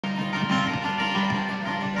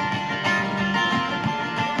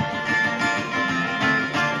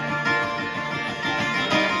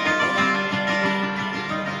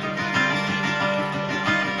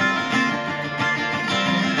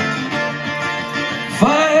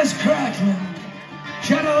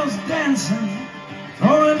dancing,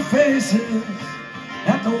 throwing faces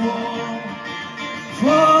at the wall.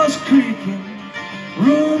 Floors creaking,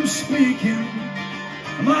 rooms speaking.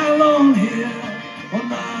 Am I alone here or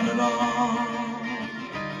not at all?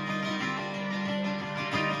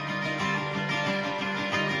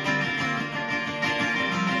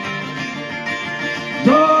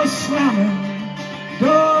 Doors slamming,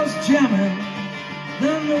 doors jamming,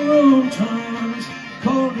 then the room turns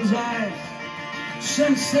cold as ice.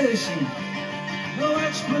 Sensation, no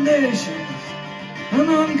explanations, an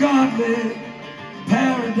ungodly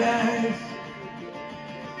paradise.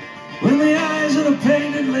 When the eyes of the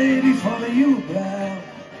painted lady follow you about,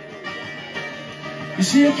 you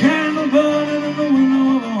see a candle burning in the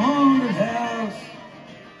window of a haunted house.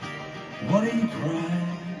 What are you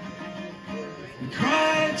crying? You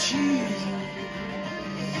cry, Jesus.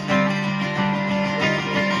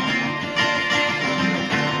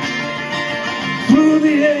 Through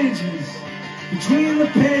the ages, between the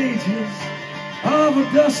pages of a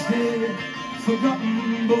dusty,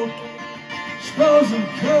 forgotten book, spells and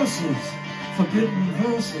curses, forbidden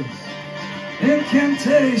verses,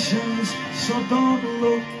 incantations, so don't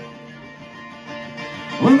look.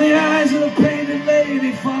 When the eyes of the painted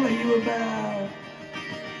lady follow you about,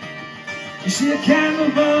 you see a candle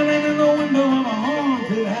burning in the window of a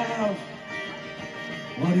haunted house.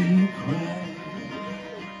 What do you cry?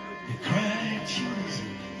 You cry, Jesus.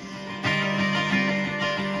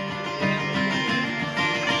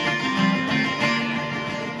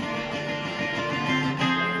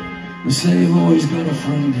 They say you've always got a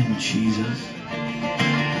friend in Jesus.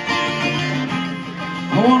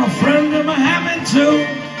 I want a friend in Mohammed too.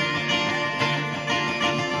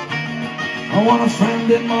 I want a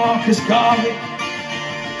friend in Marcus Garvey,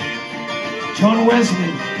 John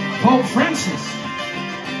Wesley, Pope Francis,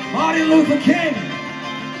 Martin Luther King,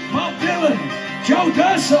 Bob Dylan, Joe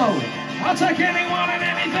D'Urso. I'll take anyone and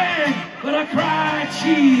anything, but I cry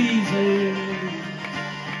Jesus.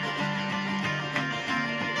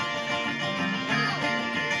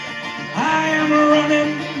 I am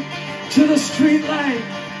running to the street light.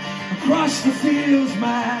 Across the fields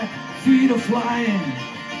my feet are flying.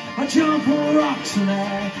 I jump rocks and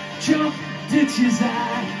I jump ditches,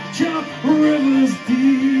 I jump rivers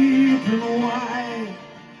deep and wide.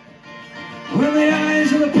 When the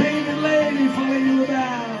eyes of the painted lady follow you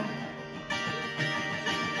about,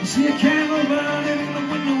 you see a candle burning in the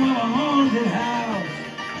window of a haunted house.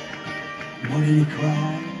 What do you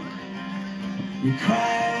cry? You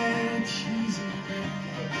cry, Jesus.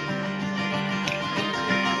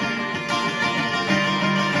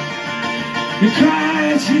 You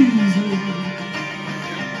cry, Jesus.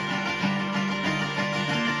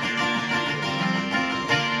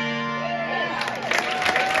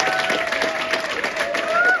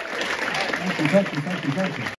 Thank you, thank you, thank you, thank you.